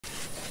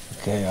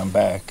Okay, I'm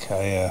back.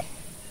 I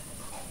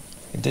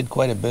did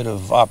quite a bit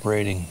of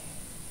operating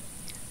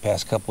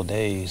past couple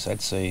days. I'd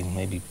say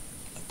maybe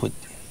put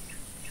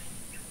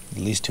at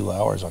least 2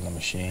 hours on the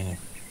machine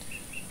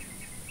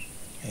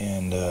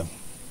and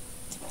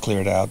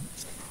cleared out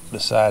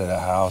the side of the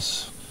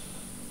house.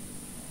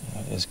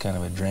 It's kind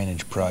of a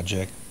drainage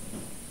project,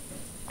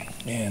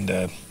 and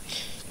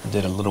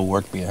did a little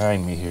work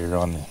behind me here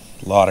on the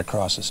lot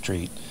across the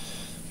street.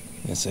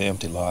 It's an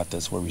empty lot.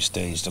 That's where we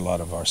staged a lot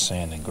of our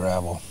sand and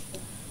gravel.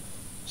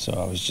 So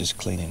I was just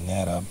cleaning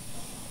that up.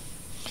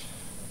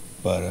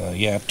 But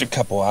yeah, after a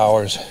couple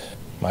hours,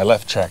 my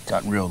left track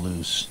got real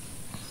loose,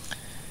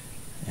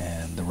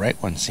 and the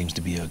right one seems to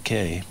be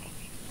okay.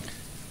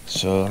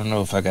 So I don't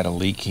know if I got a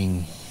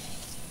leaking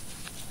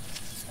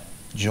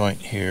joint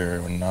here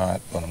or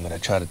not, but I'm going to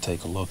try to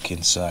take a look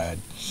inside.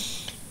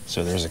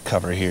 So there's a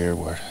cover here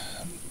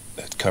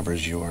that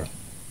covers your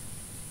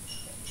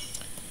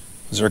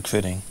Zerk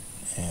fitting,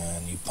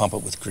 and you pump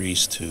it with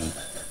grease to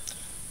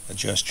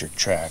adjust your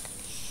track.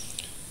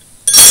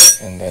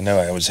 And I know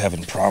I was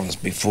having problems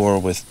before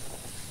with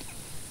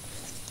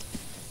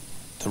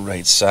the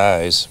right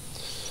size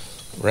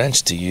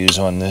wrench to use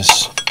on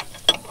this.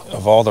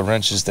 Of all the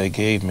wrenches they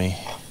gave me,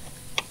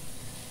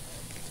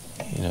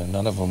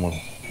 none of them were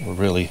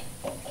really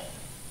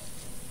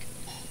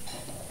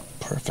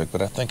perfect,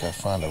 but I think I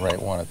found the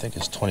right one. I think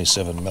it's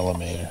 27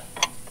 millimeter.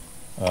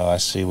 I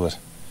see what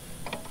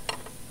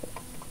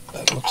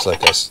that looks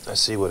like. I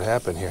see what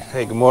happened here.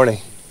 Hey, good morning.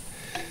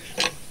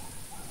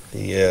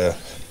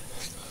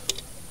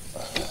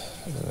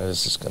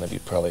 This is going to be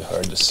probably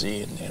hard to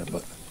see in there,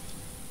 but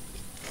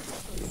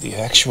the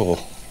actual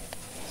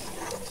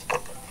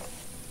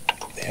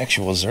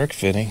Zerk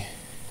fitting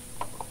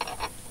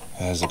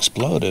has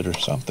exploded or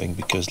something,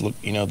 because look,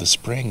 the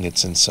spring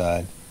that's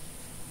inside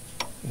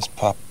has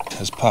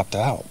popped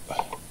out.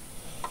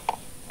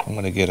 I'm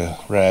going to get a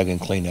rag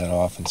and clean that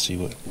off and see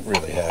what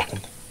really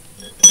happened.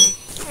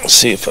 Let's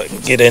see if I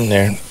can get in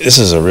there. This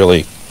is a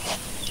really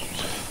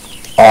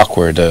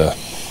awkward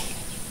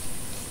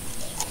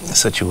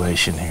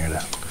situation here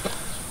to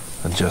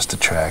adjust the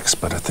tracks,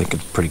 but I think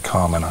it's pretty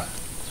common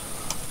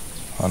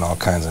on all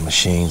kinds of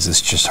machines.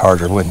 It's just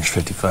harder when you're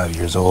 55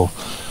 years old.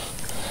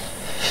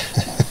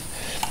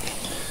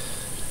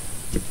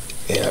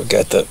 Yeah,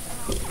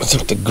 I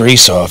took the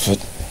grease off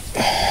it,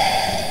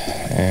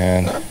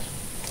 and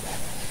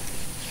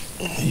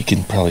you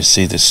can probably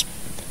see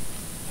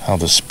how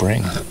the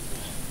spring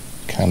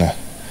kind of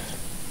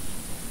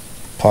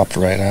popped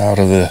right out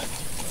of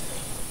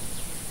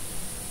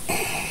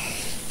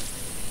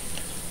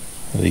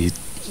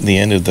the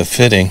end of the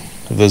fitting,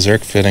 of the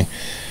Zerk fitting.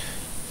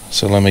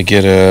 So let me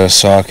get a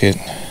socket,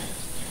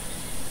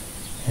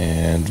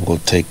 and we'll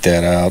take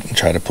that out and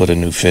try to put a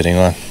new fitting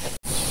on.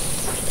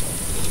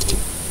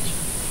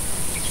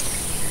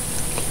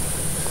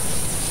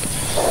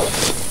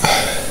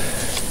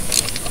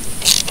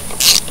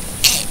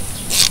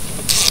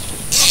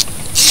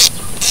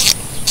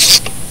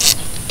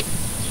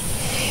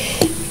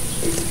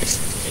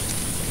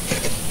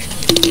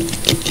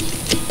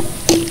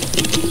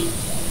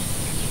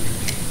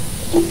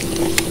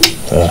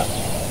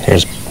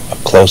 Here's a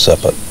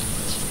close-up of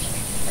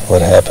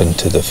what happened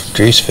to the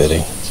grease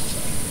fitting.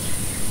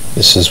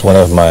 This is one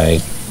of my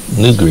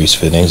new grease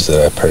fittings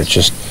that I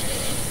purchased.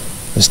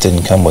 This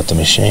didn't come with the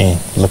machine.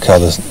 Look how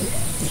the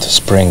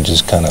spring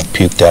just kind of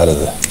puked out of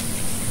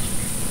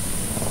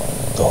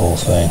the whole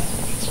thing.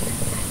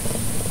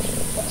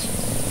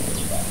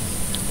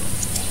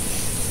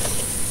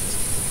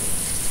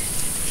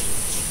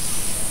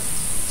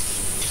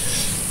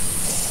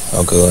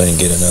 I'll go ahead and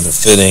get another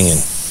fitting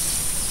and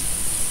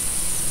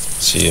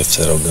see if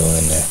that'll go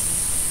in there.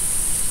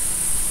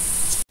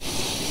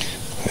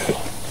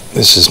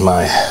 This is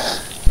my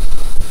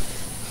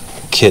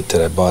kit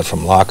that I bought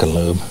from Lock and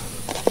Lube,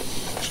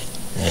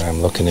 and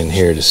I'm looking in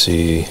here to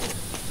see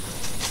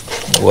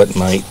what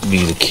might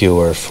be the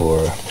cure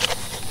for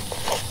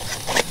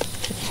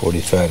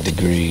 45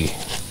 degree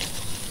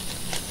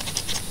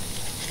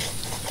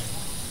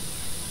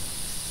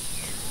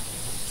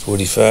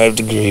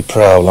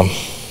problem.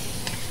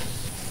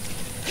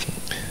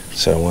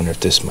 So I wonder if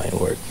this might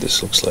work.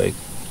 This looks like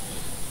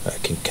I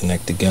can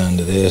connect the gun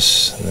to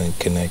this and then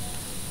connect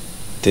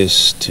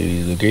this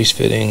to the grease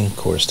fitting. Of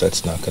course,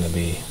 that's not going to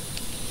be.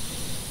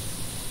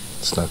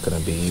 It's not going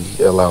to be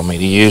allow me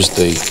to use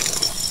the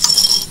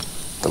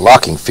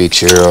locking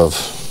feature of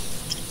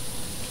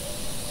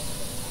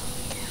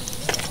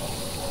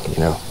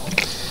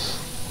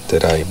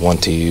that I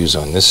want to use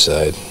on this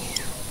side.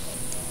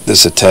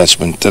 This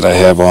attachment that I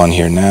have on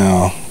here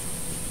now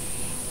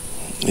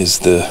is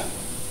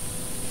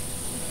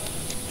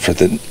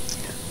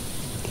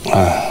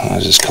I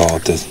just call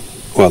it the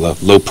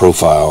low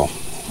profile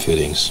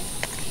fittings.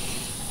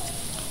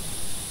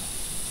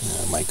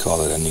 I might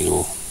call it a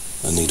needle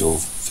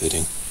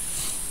fitting.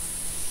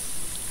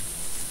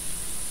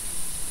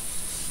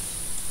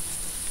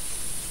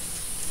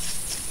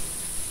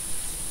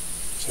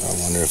 So I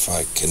wonder if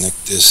I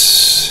connect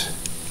this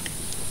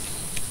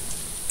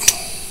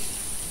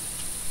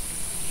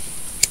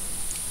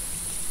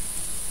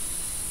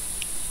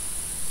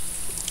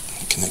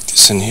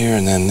this in here,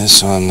 and then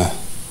this on the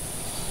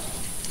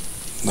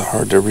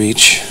hard to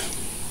reach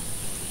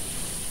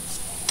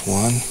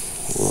one.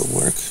 Will it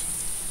work?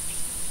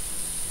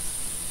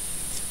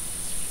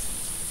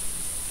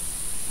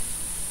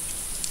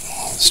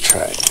 Let's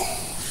try it.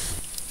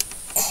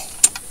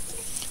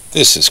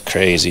 This is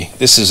crazy.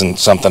 This isn't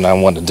something I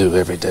want to do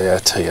every day, I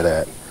tell you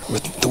that.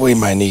 With the way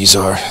my knees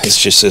are,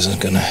 this just isn't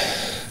gonna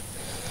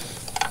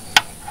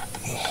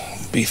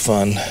be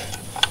fun.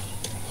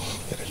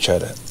 Gotta try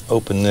to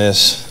open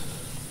this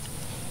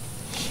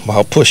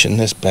while pushing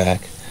this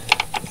back,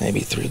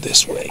 maybe through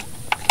this way.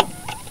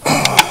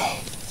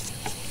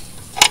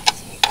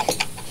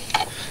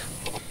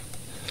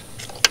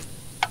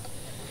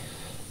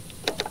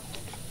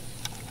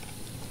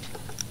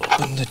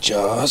 Open the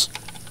jaws.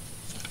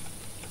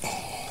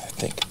 I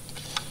think,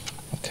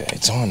 okay,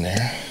 it's on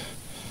there,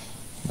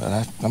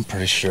 but I'm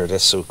pretty sure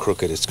that's so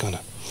crooked it's gonna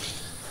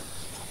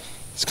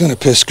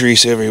piss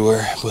grease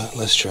everywhere. But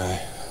let's try.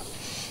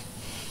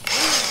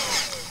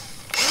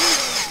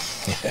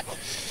 Yeah.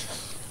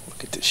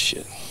 Look at this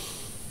shit.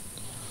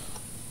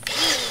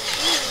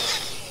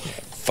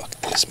 Yeah, fuck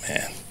this,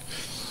 man.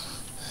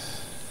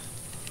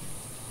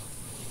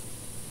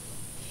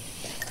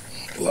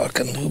 Lock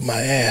and lube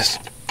my ass.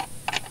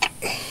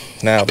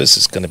 Now this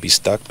is going to be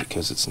stuck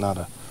because it's not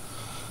a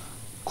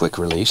quick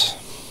release.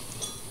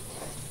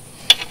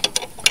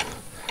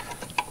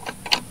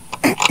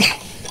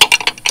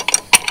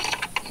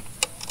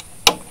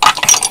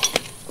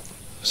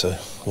 So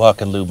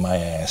lock and lube my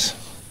ass.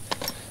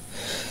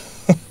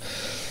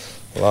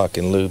 Lock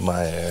and lube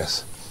my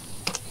ass.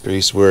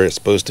 Grease where it's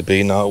supposed to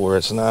be, not where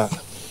it's not.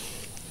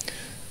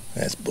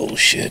 That's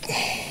bullshit.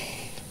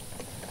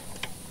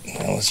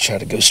 Now let's try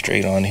to go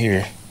straight on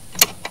here.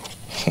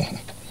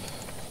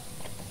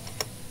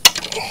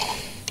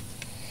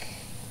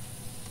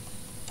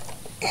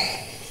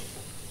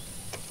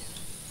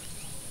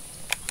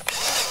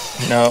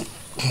 No,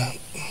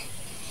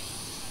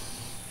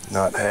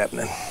 not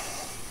happening.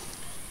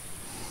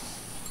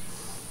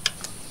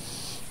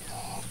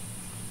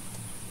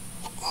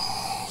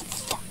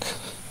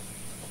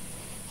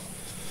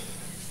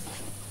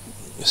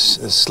 This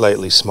is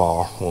slightly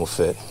small, won't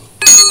fit.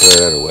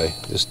 Throw that away.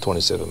 This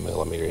 27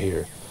 millimeter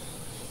here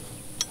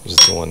is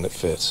the one that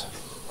fits.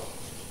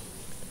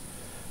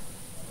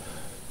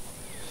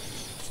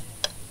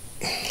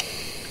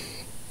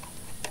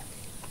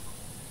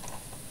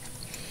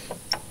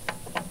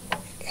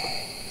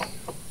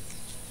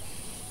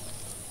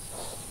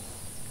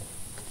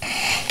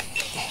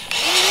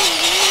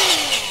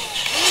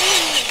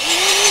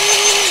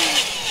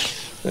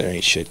 There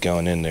ain't shit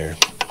going in there,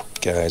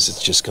 guys.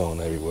 It's just going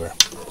everywhere.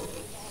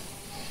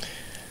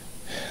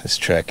 This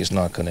track is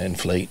not going to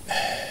inflate.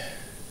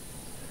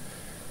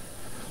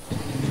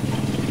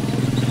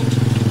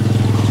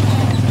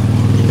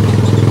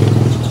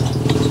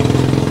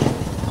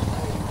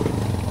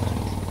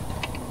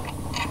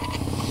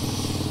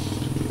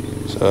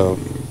 So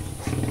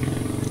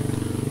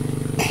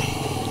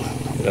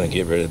I'm going to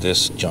get rid of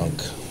this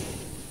junk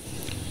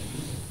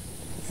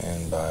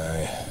and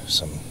buy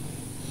some.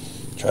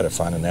 Try to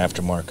find an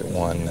aftermarket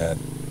one that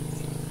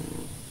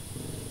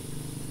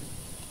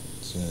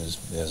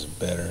is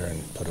better,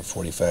 and put a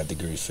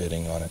 45-degree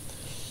fitting on it.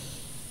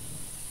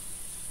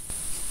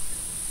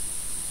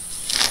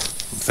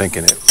 I'm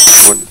thinking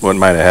what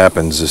might have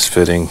happened is this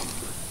fitting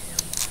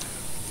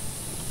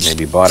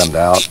maybe bottomed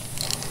out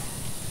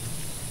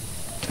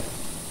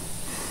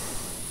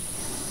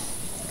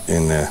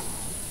in the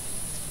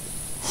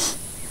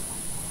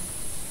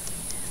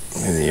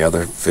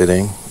other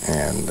fitting,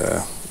 and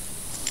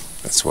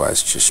that's why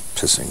it's just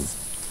pissing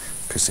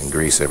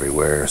grease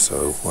everywhere.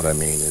 So what I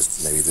mean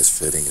is maybe this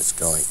fitting is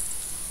going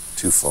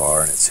too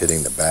far and it's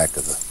hitting the back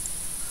of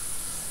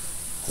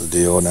the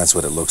deal, and that's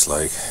what it looks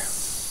like.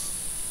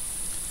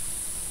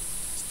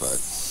 But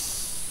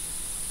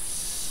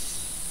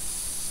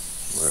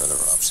what other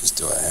options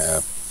do I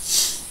have?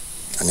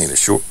 I need a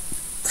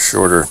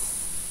shorter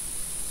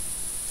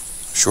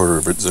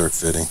Zerk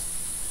fitting.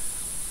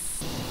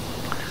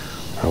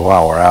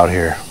 While we're out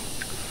here,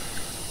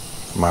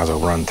 might as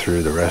well run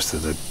through the rest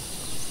of the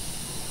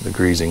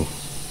greasing,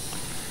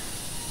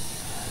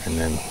 and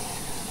then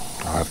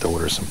I'll have to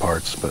order some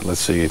parts. But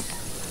let's see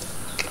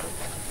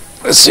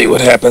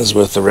what happens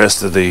with the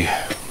rest of the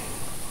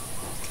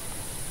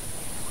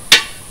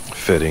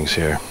fittings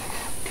here.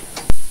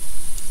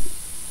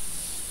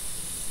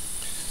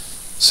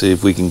 See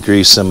if we can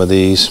grease some of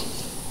these.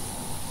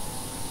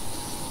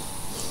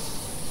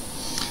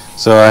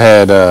 So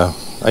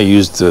I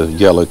used the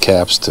yellow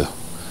caps to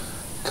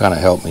kind of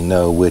help me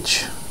know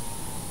which,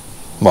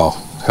 well,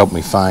 help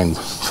me find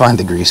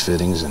the grease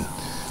fittings and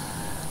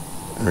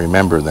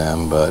remember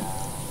them, but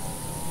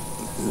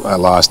I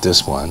lost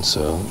this one.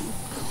 So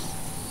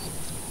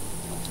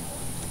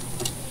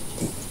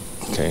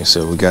okay,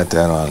 so we got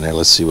that on there.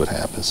 Let's see what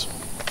happens.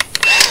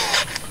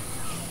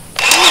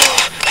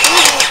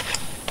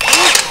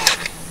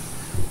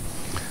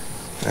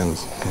 And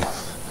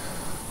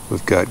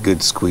we've got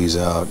good squeeze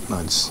out.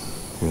 That's,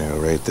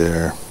 right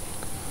there.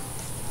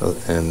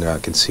 and I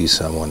can see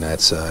some on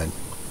that side.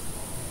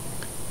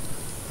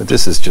 But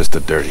this is just a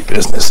dirty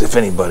business. If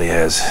anybody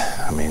has,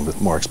 I mean,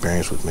 with more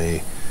experience with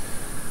me,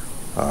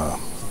 how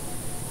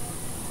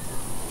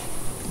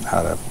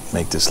to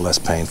make this less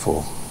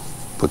painful,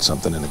 put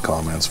something in the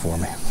comments for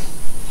me.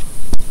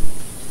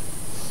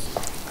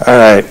 All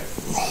right,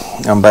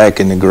 I'm back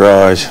in the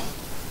garage.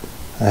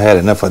 I had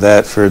enough of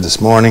that for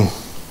this morning,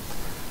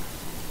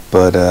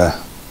 but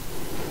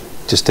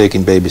just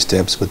taking baby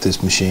steps with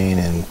this machine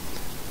and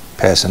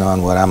passing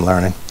on what I'm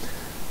learning.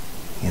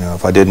 You know,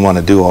 if I didn't want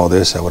to do all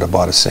this, I would have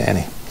bought a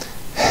Sani.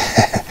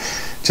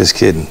 Just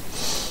kidding.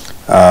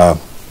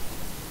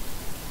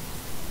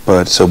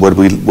 But so what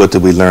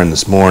did we learn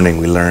this morning?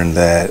 We learned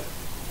that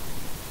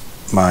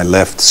my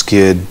left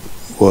skid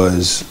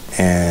was,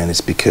 and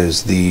it's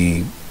because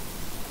the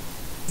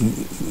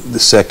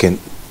second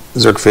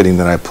Zerk fitting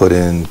that I put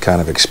in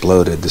kind of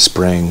exploded. The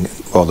spring,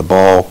 well, the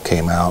ball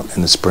came out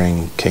and the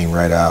spring came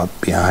right out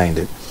behind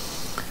it,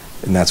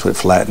 and that's what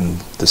flattened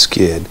the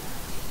skid.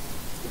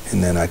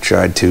 And then I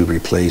tried to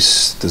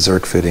replace the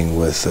Zerk fitting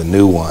with a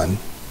new one,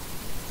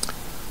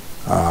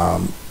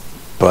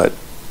 but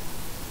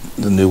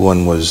the new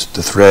one was,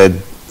 the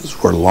threads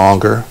were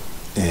longer,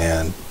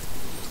 and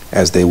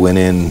as they went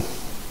in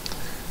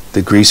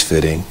the grease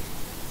fitting,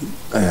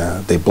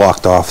 they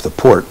blocked off the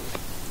port,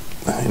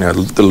 you know,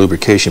 the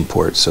lubrication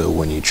port. So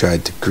when you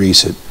tried to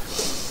grease it,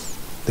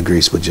 the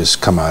grease would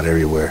just come out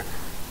everywhere,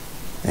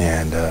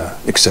 and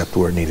except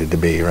where it needed to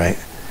be, right?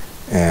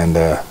 And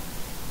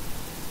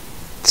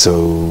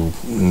so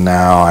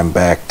now I'm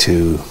back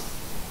to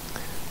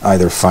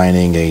either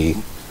finding a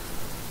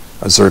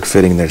Zerk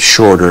fitting that's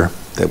shorter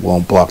that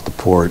won't block the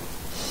port,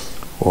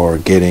 or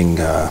getting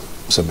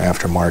some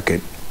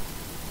aftermarket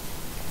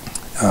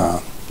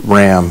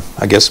ram.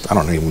 I guess I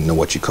don't even know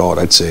what you call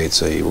it. I'd say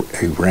it's a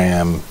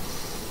ram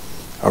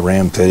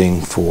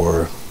fitting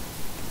for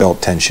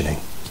belt tensioning.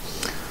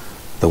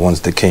 The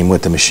ones that came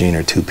with the machine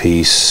are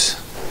two-piece.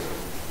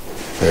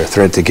 They're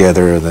thread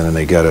together, then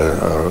they got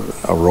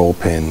a roll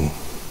pin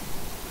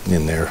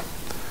in there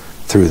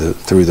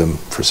through them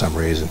for some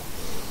reason,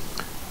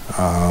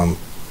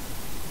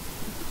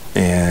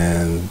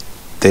 and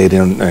they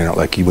don't, you know,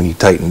 like when you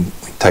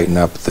tighten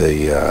up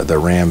the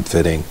ram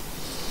fitting,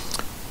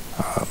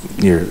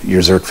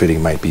 your Zerk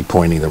fitting might be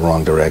pointing the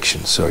wrong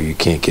direction, so you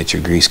can't get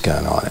your grease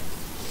gun on it.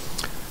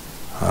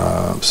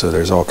 So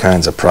there's all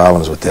kinds of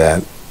problems with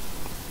that.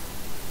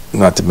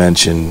 Not to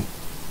mention,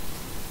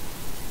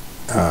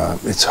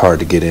 it's hard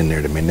to get in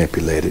there to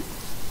manipulate it.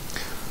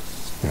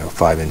 You know,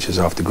 5 inches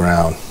off the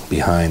ground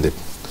behind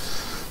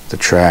the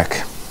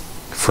track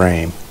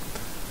frame.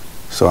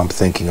 So I'm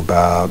thinking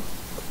about,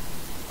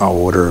 I'll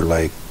order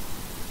like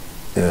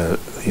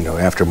you know,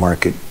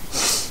 aftermarket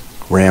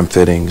ram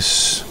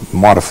fittings,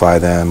 modify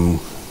them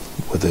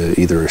with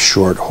either a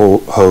short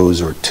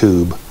hose or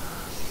tube,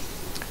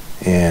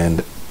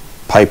 and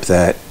pipe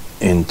that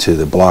into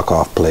the block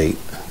off plate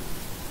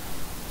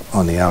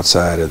on the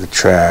outside of the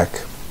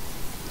track,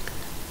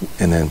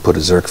 and then put a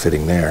Zerk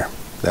fitting there.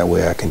 That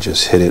way I can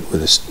just hit it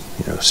with a,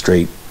 you know,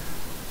 straight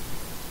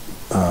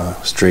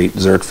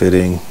Zerk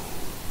fitting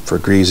for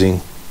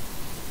greasing,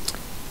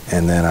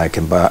 and then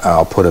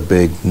I'll put a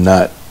big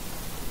nut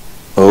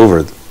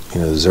over,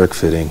 you know, the Zerk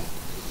fitting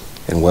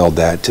and weld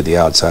that to the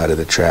outside of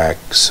the track,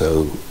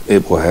 so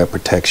it will have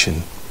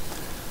protection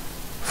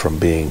from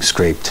being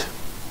scraped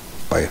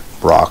by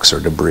rocks or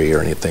debris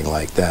or anything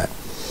like that.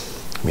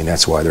 I mean,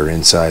 that's why they're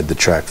inside the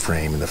track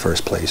frame in the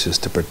first place, is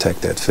to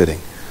protect that fitting.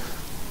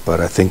 But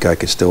I think I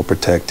could still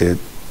protect it,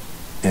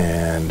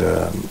 and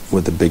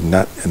with the big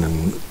nut, and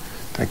then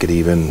I could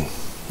even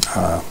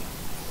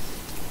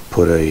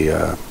put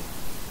a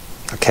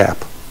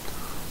cap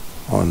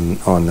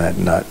on that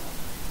nut,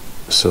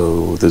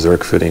 so the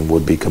Zerk fitting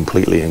would be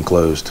completely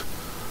enclosed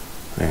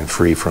and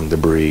free from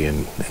debris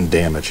and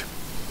damage.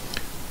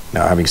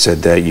 Now, having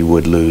said that, you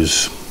would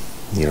lose,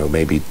 you know,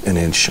 maybe an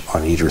inch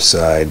on either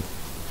side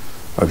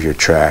of your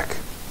track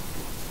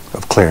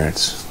of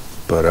clearance.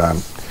 But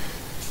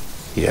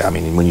yeah, I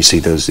mean, when you see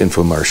those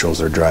infomercials,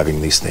 they're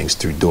driving these things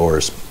through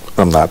doors.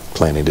 I'm not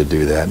planning to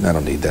do that, and I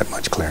don't need that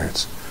much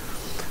clearance.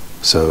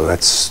 So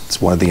it's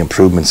one of the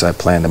improvements I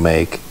plan to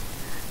make.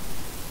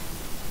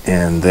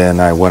 And then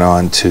I went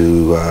on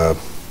to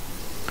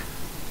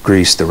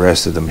grease the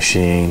rest of the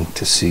machine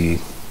to see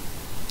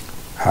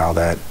how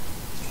the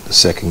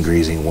second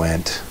greasing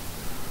went,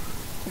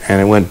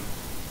 and it went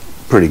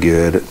pretty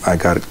good. I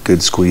got a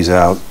good squeeze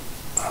out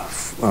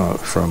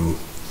from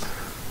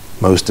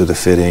most of the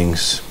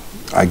fittings.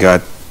 I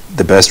got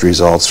the best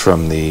results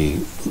from the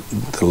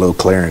low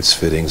clearance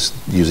fittings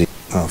using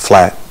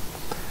flat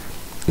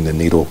in the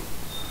needle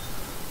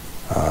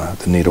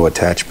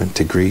attachment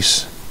to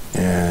grease,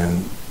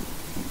 and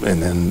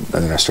then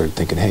I started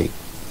thinking, hey,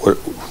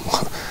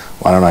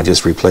 why don't I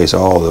just replace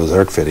all those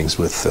Zerk fittings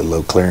with the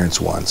low clearance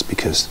ones,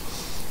 because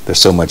they're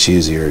so much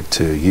easier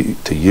to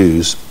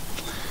use.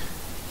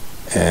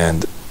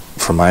 And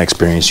from my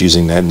experience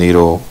using that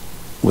needle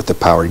with the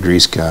powered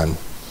grease gun,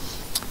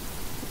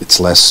 it's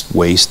less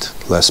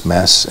waste, less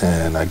mess,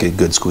 and I get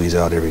good squeeze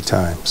out every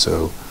time.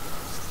 So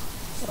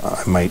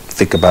I might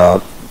think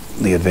about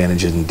the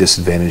advantages and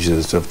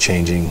disadvantages of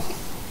changing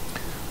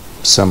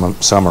some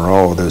or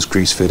all of those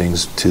grease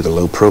fittings to the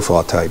low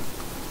profile type.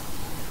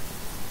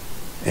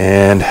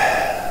 And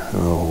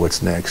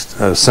what's next?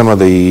 Some of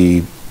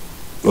the,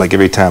 like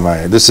every time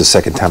this is the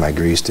second time I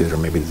greased it, or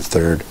maybe the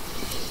third,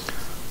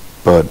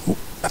 but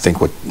I think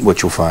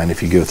what you'll find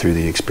if you go through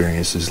the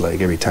experience is,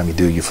 like, every time you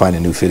do, you find a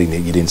new fitting that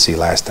you didn't see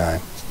last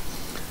time.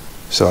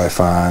 So I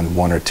find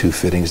 1 or 2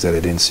 fittings that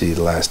I didn't see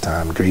the last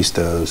time, grease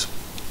those,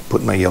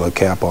 put my yellow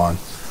cap on,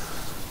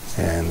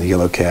 and the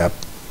yellow cap,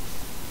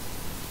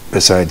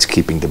 besides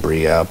keeping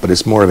debris out, but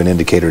it's more of an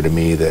indicator to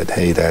me that,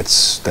 hey,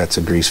 that's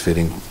a grease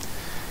fitting,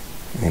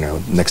 you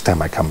know, next time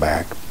I come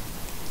back.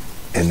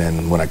 And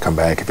then when I come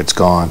back, if it's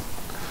gone,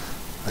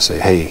 I say,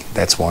 hey,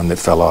 that's one that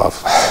fell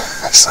off.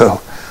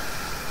 So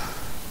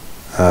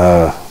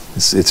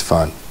it's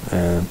fun.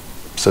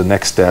 So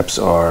next steps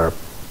are,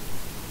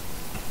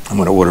 I'm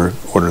going to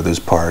order those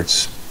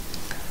parts,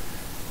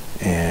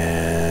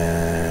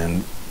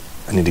 and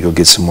I need to go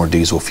get some more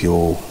diesel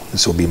fuel.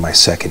 This will be my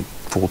second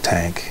full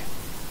tank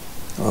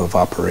of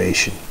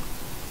operation,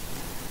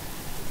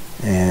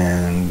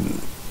 and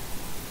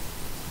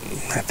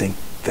I think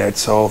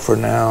that's all for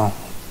now.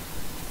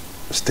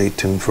 Stay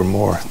tuned for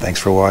more. Thanks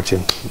for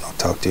watching. I'll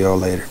talk to y'all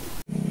later.